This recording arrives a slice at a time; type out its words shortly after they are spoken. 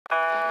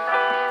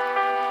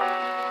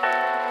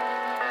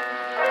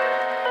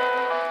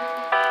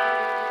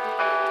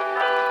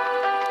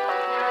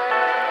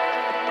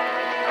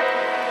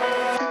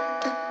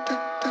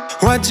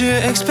What do you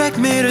expect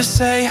me to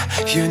say?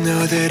 You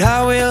know that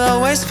I will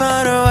always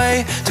find a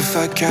way to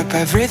fuck up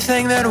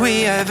everything that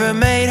we ever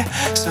made.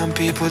 Some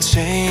people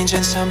change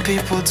and some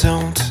people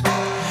don't.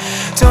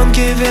 Don't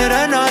give it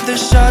another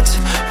shot.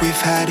 We've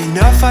had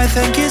enough, I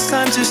think it's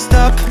time to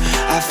stop.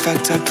 I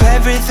fucked up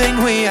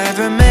everything we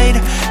ever made.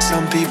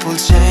 Some people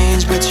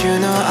change, but you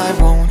know I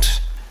won't.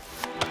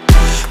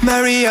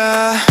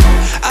 Maria,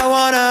 I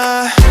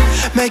wanna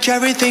make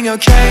everything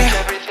okay.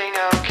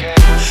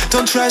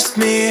 Don't trust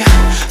me,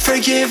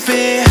 forgive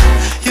me,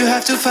 you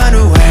have to find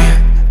a way.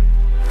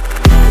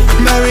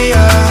 Maria,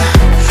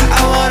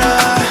 I wanna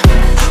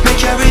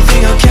make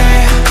everything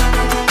okay.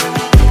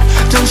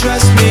 Don't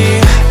trust me,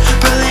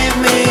 believe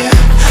me,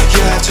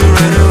 you have to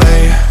run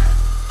away.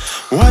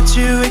 What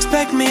do you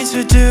expect me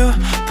to do?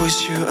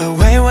 Push you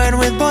away when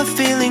we're both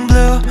feeling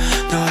blue.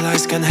 No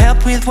lies can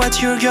help with what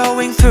you're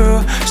going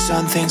through.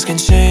 Some things can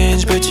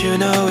change, but you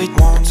know it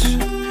won't.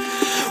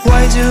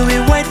 Why do we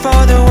wait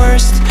for the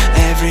worst?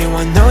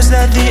 Everyone knows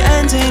that the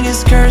ending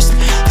is cursed.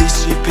 This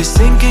ship is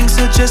sinking,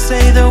 so just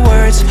say the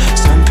words.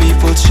 Some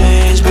people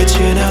change, but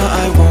you know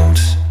I won't.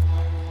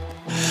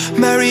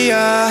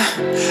 Maria,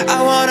 I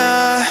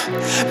wanna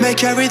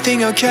make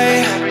everything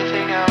okay.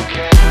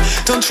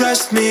 Don't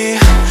trust me,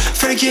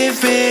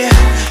 forgive me,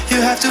 you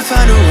have to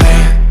find a way.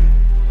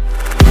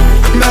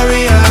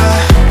 Maria,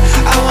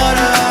 I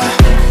wanna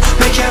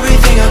make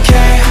everything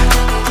okay.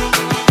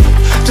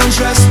 Don't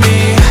trust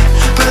me,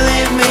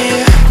 believe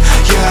me,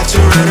 you have to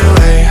run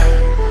away.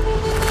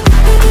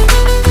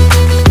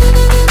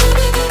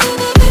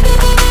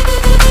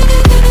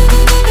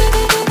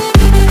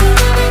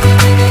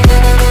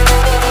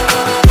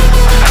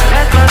 I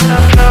let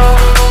myself go.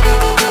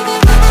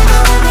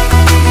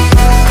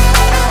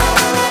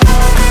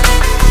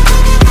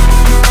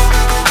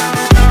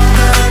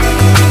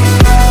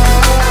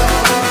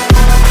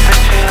 This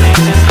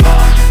feeling's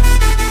involved.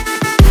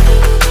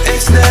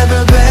 It's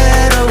never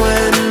better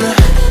when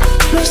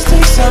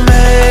mistakes are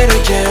made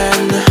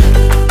again.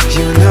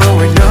 You know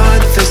we're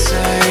not the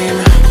same.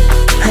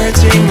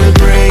 Hurting will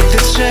break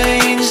the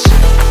chains.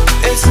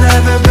 It's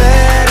never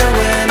better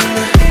when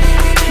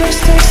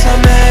mistakes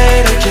are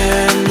made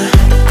again.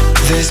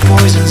 There's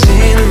poisons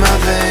in my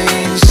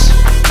veins.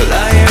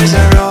 Liars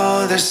are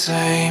all the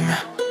same.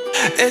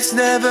 It's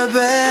never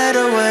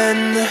better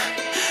when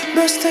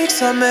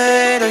mistakes are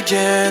made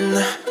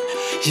again.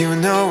 You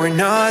know we're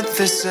not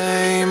the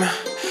same.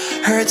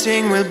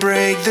 Hurting will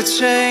break the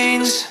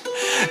chains.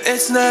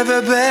 It's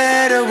never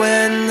better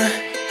when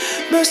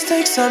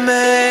mistakes are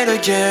made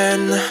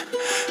again.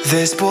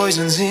 There's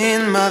poisons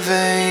in my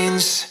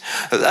veins.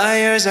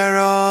 Liars are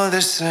all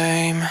the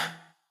same.